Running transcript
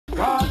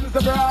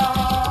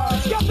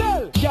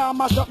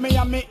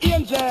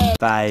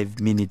5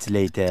 minutes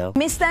later.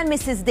 Mr. and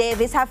Mrs.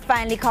 Davis have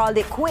finally called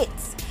it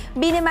quits.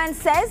 Beenieman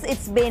says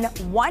it's been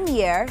 1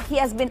 year he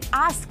has been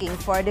asking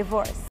for a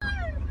divorce.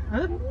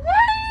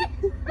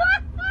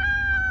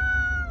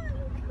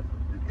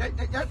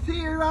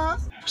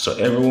 So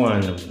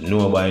everyone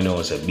know by now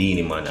a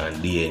Beenieman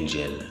and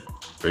Dangel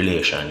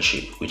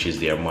relationship, which is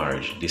their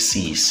marriage,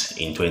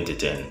 deceased in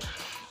 2010.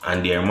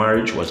 And their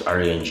marriage was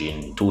arranged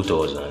in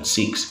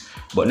 2006.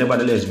 But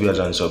nevertheless, viewers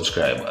and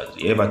subscribers,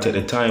 you ever take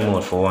the time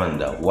out for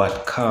wonder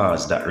what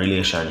caused that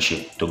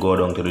relationship to go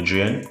down to the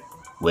drain?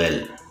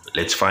 Well,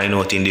 let's find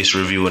out in this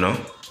review now.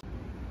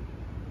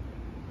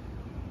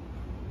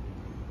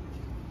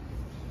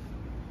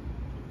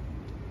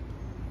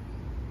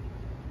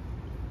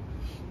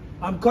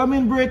 I'm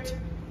coming, Brit.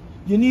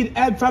 You need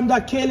help from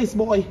that careless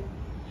boy.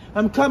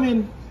 I'm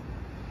coming.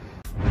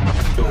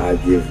 I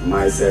give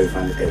myself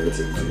and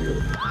everything to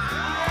you.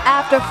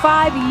 After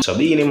 5 years. So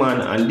Beenieman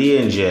and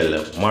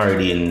Dangel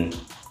married in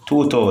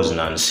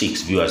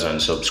 2006, viewers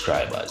and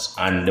subscribers,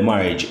 and the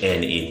marriage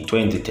ended in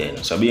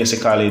 2010. So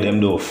basically them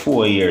do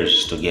 4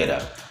 years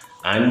together.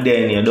 And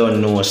then you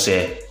don't know,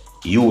 say,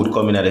 youth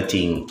coming at the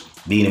thing,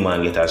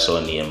 Beenieman get a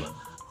son named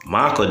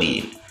Marco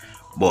Dean.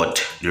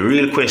 But the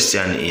real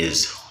question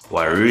is,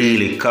 what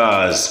really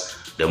caused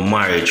the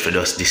marriage for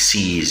those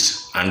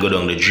deceased and go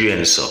down the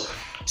drain? So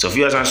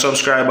viewers and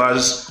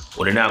subscribers,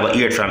 we're not going to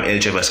hear it from El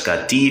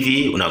Chavasca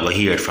TV, we're not going to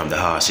hear it from the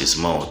horse's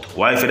mouth.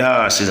 Why for the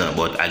horse isn't,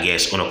 but I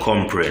guess we're going to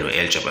comprehend what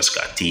El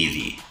Chavasca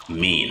TV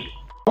mean.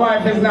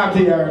 Wife is not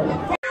here.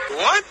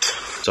 What?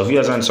 So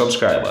viewers and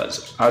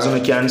subscribers, as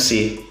you can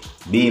see,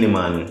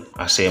 Beenieman,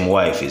 a same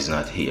wife is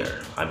not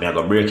here. I'm going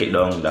to break it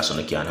down, that's when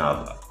you can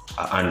have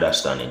an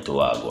understanding to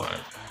what going on.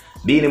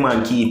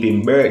 Beenieman keep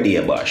him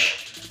birthday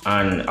bash,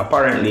 and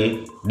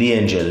apparently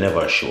Dangel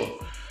never show.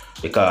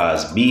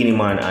 Because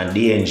Beenieman and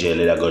Dangel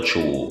did go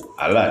through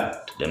a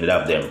lot. They did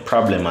have them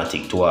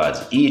problematic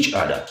towards each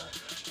other.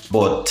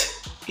 But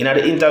in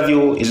the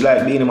interview, it's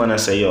like Beenieman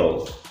say,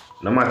 yo,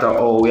 no matter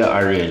how we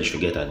are arranged to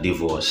get a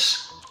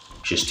divorce,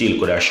 she still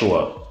could have show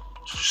up.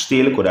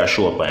 Still could have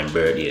show up on her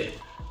birthday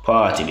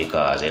party,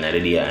 because in the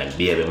day I'm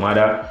baby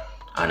mother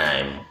and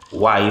I'm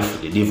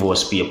wife, the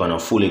divorce paper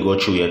not fully go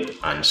through it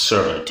and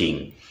certain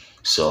thing.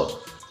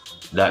 So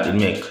that did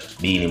make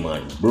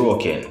Beenieman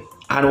broken.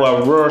 And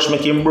what worse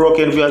make him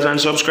broken, viewers and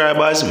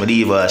subscribers,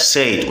 Mediva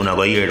say it when I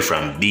go hear it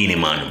from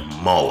Beenieman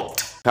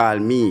mouth. Call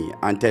me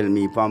and tell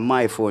me from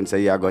my phone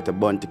say you got a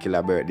Bounty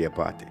Killer birthday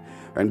party.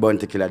 And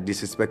Bounty Killer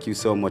disrespect you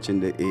so much in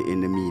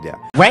the media.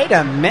 Wait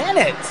a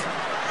minute.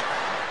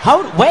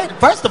 Wait,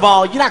 first of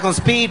all, you're not gonna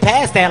speed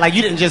past that like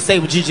you didn't just say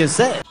what you just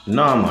said.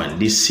 No man,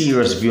 this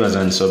serious viewers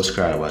and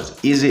subscribers.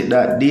 Is it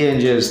that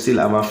Dangel still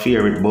have a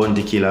fear with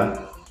Bounty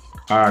Killer?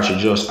 Or she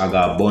just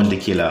got Bounty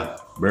Killer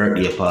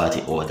birthday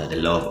party out of the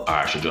love,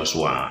 or she just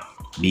want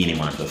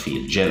Beenieman to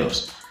feel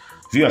jealous?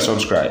 Viewer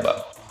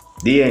subscriber,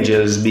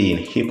 Dangel is being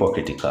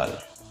hypocritical.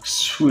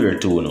 Swear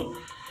to you.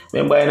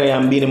 Remember I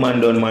am Beenieman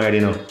done married,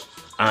 you know,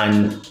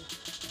 and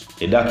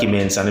the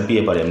documents and the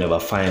paper them never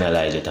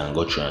finalize it and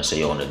go through and say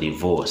you want a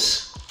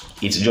divorce.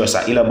 It's just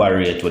a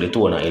elaborate where the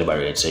two and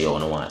elaborate say you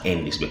want to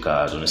end this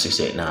because when the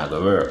sister it not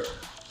go work.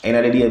 End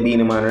of the day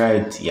Beenieman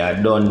right, you are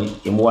done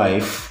him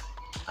wife.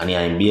 And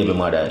you're in baby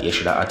mother, you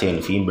should have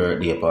attend film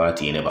birthday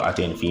party. You never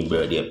attend film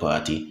birthday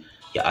party.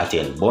 You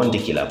attend Bounty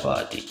Killer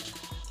party.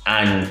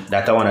 And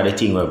that's one of the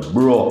things where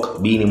broke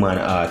Beenieman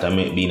heart and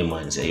make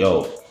Beenieman say,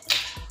 yo,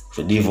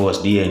 for divorce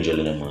Dangel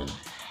in the man.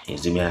 You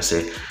see me I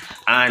say.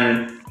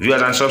 And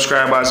viewers and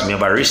subscribers, me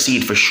have a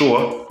receipt for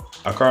sure.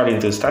 According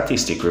to the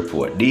statistic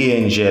report,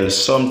 Dangel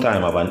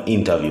sometime have an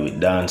interview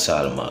with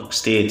Dancehall Mag,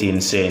 stating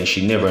saying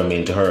she never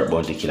meant to hurt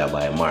Bounty Killer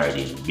by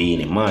marrying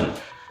Beenieman.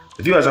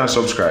 Viewers and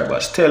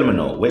subscribers, tell me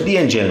now, what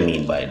Dangel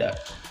mean by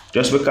that?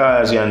 Just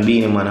because you and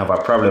Beenieman have a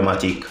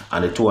problematic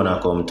and the two wanna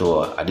come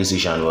to a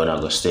decision where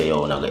wanna go stay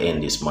or wanna go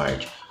end this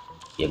marriage,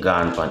 you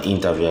gone for an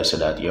interview and say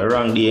that you're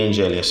wrong,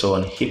 Dangel, you're so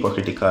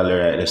hypocritical,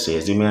 right? They say,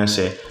 see me and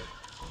say,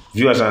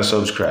 viewers and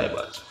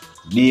subscribers,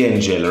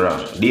 Dangel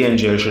wrong.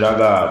 Dangel should have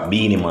got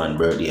Beenieman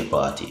birthday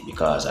party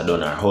because I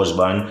done her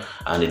husband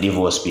and the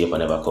divorce paper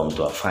never come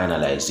to a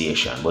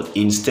finalization. But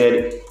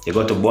instead, they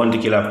go to Bounty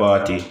Killer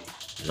party.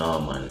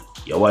 No man.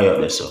 You're way up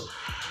there, so.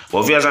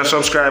 But viewers and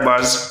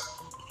subscribers,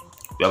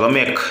 we're gonna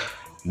make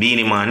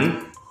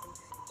Beenieman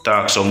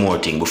talk some more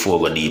thing before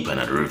we go deep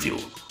into the review.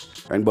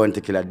 And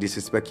Bounty Killer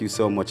disrespect you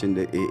so much in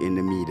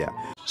the media.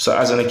 So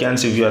as you can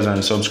see, viewers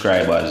and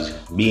subscribers,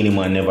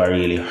 Beenieman never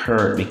really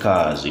hurt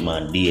because the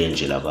man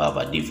Dangel have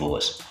a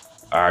divorce.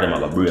 Or them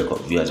have a break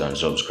up, viewers and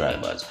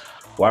subscribers.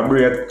 What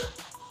break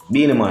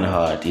Beenieman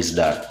heart is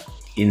that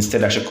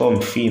instead of she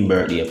come film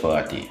birthday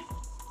party,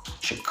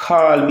 she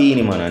call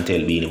Beenieman and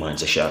tell Beenieman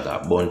to shut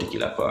up Bounty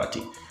Killer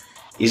party.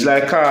 It's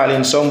like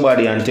calling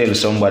somebody and tell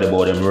somebody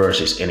about them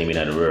worst enemy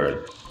in the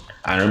world.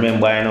 And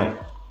remember, you know,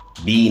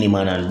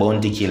 Beenieman and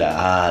Bounty Killer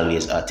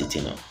always at it,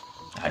 you know.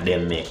 And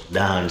them make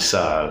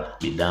dancehall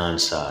be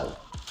dancehall.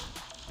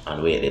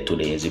 and wait there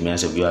today. As I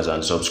say, viewers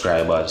and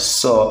subscribers.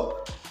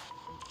 So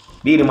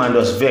Beenieman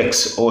does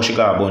vex how she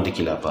got a bounty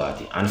killer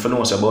party. And for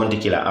know, a bounty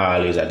killer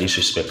always a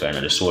disrespect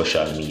in the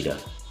social media.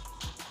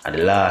 And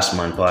the last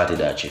man party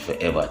that she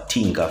forever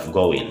think of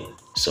going.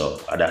 So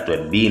that's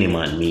what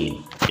Beenieman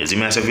mean. You see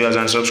me as viewers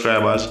and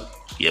subscribers?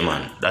 Yeah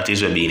man, that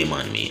is what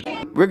Beenieman mean.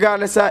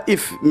 Regardless of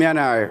if me and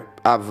her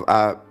have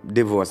a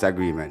divorce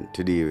agreement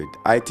to deal with,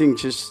 I think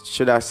she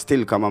should have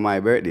still come on my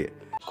birthday.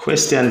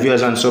 Question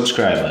viewers and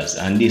subscribers,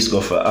 and this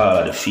go for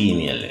all the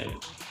female.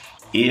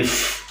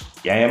 If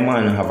your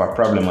man have a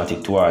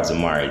problematic towards the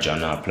marriage and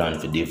not plan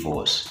for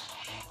divorce,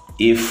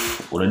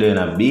 if we're doing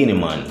a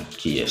Beenieman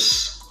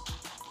case,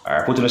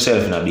 or put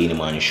myself in a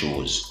Beenieman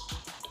shoes,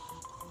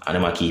 and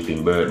I'm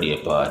keeping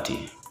birthday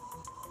party,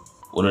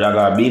 we would have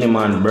got a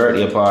Beenieman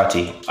birthday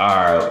party,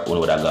 or we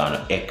would have got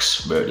an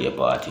ex birthday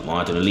party. I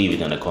want to leave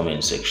it in the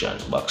comment section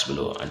box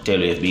below and tell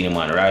you if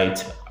Beenieman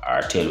right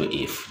or tell you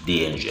if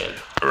Dangel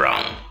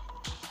wrong.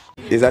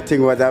 It's a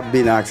thing what I've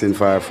been asking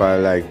for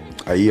like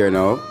a year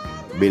now.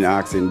 Been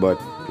asking,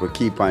 but we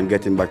keep on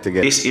getting back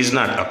together. This is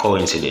not a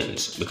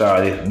coincidence,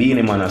 because if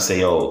Beenieman say,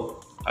 yo,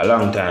 a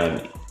long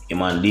time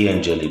him and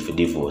Dangel did for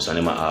divorce and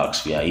him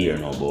ask for a year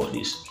now about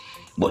this,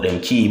 but them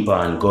keep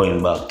on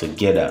going back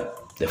together.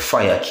 The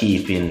fire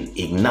keeping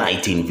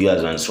igniting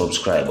viewers and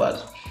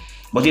subscribers.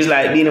 But it's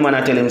like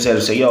Beenieman tell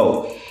himself, say,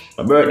 yo,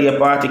 my birthday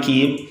party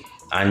keep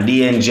and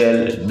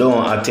Dangel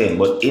don't attend,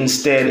 but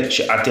instead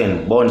she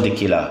attend Bounty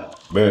Killer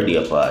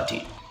birthday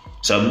party.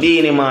 So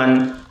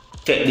Beenieman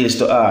take this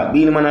to heart.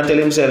 Beenieman tell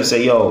himself,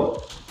 say, yo,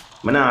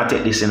 I not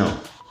take this, you know.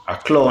 I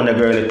clown the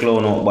girl,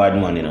 clown out bad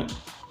man, you know.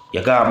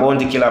 You got a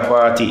Bounty Killer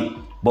party,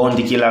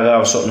 Bounty Killer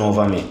got something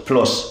over me.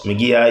 Plus, me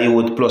give a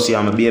youth, plus you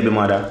are my baby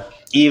mother.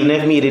 Even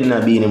if me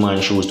didn't be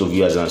Beenieman shoes to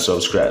viewers and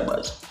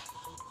subscribers.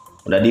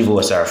 The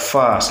divorce are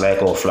fast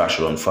like how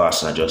Flash run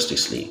fast in the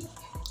Justice League.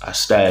 A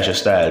style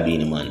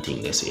Beenieman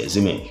thing they say,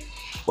 see me?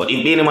 But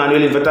if Beenieman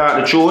willing to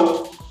talk the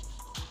truth,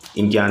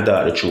 him can't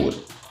talk the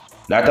truth.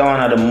 That's one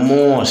of the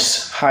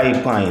most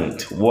high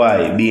point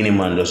why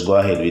Beenieman just go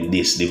ahead with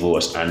this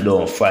divorce and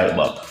don't fight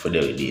back for the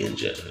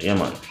Dangel. Yeah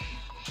man.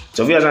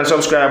 So viewers and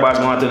subscribers,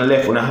 I want to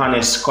left with a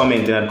honest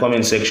comment in the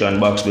comment section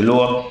box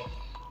below.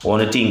 I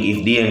want to think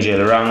if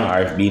Dangel wrong or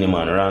if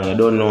Beenieman wrong. You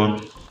don't know.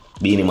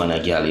 Beenieman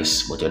a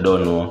gallus, but you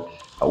don't know.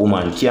 A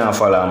woman can't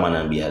follow a man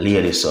and be a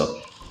lady.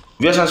 So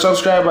viewers and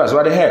subscribers,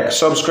 what the heck?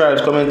 Subscribe,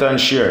 comment and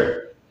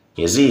share.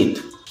 You see it?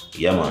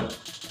 Yeah man.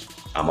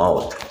 I'm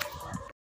out.